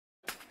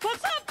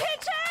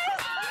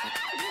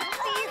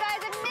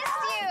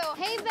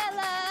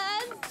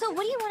So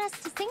what do you want us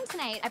to sing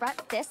tonight? I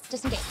brought this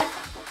just in case.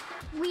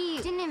 We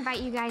didn't invite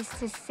you guys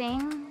to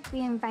sing. We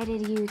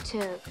invited you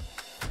to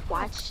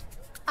watch.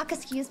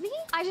 Excuse me?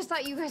 I just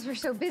thought you guys were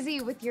so busy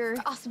with your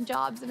awesome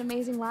jobs and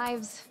amazing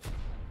lives.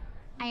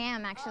 I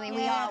am, actually.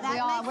 We're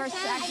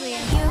actually in.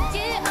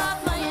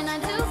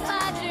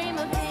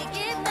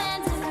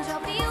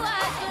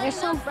 They're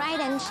so bright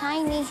and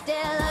shiny. Still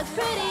look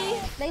pretty.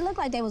 They look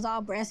like they was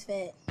all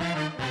breastfed.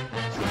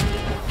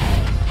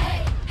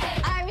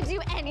 I would do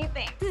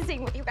anything to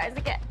sing with you guys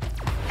again.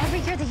 Every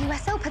year, the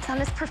USO puts on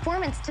this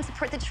performance to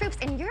support the troops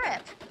in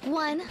Europe.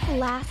 One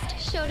last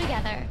show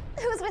together.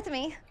 Who's with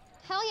me?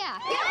 Hell yeah.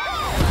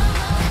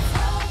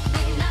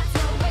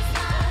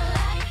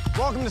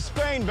 Welcome to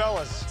Spain,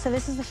 Bellas. So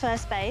this is the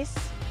first base.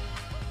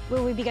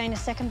 Will we be going to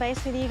second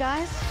base with you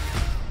guys?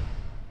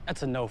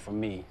 That's a no from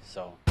me,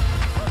 so.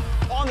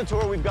 On the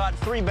tour, we've got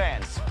 3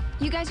 bands.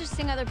 You guys just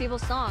sing other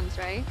people's songs,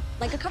 right?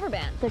 Like a cover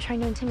band. They're trying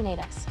to intimidate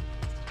us.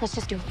 Let's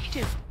just do what we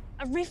do.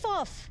 A riff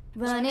off.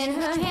 Running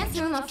her hands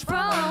through my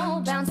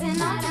fro,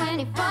 bouncing on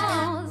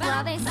 24s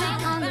while they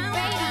sing on the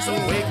radio. So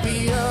wake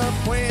me up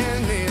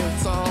when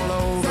it's all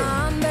over.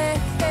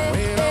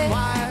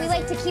 We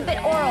like to keep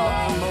it oral.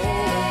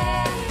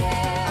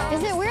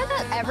 Is it weird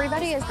that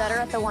everybody is better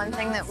at the one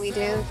thing that we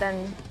do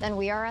than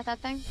we are at that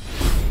thing?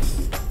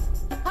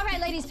 All right,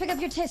 ladies, pick up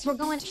your tits. We're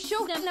going to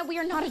show them that we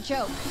are not a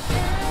joke.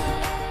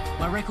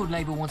 My record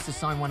label wants to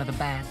sign one of the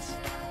bands,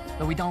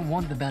 but we don't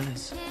want the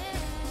Bellas.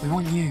 We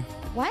want you.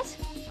 What?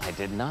 I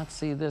did not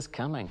see this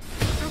coming.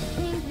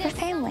 We're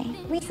family.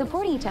 We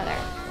support each other.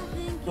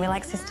 We're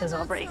like sisters,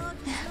 Aubrey.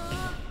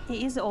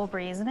 It is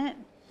Aubrey, isn't it?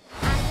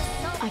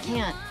 I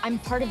can't. I'm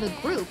part of a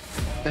group.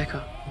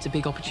 Becca, it's a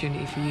big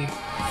opportunity for you.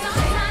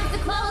 Sometimes the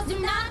clothes do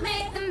not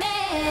make the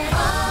man.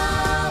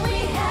 All we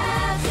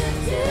have to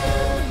do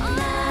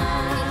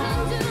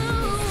now is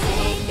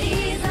take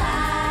these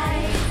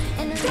eyes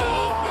and make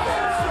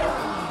them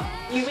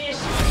true. You wish.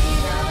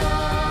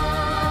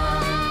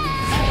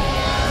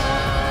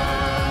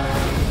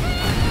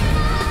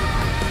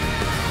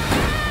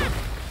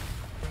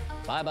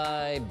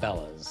 Bye-bye,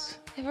 Bellas.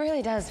 It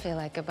really does feel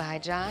like goodbye,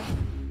 John.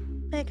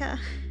 Becca.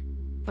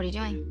 What are you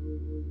doing?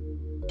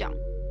 Don't.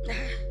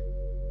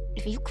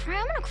 If you cry,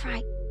 I'm gonna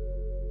cry.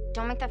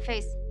 Don't make that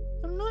face.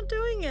 I'm not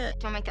doing it.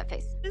 Don't make that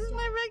face. This is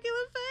my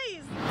regular face.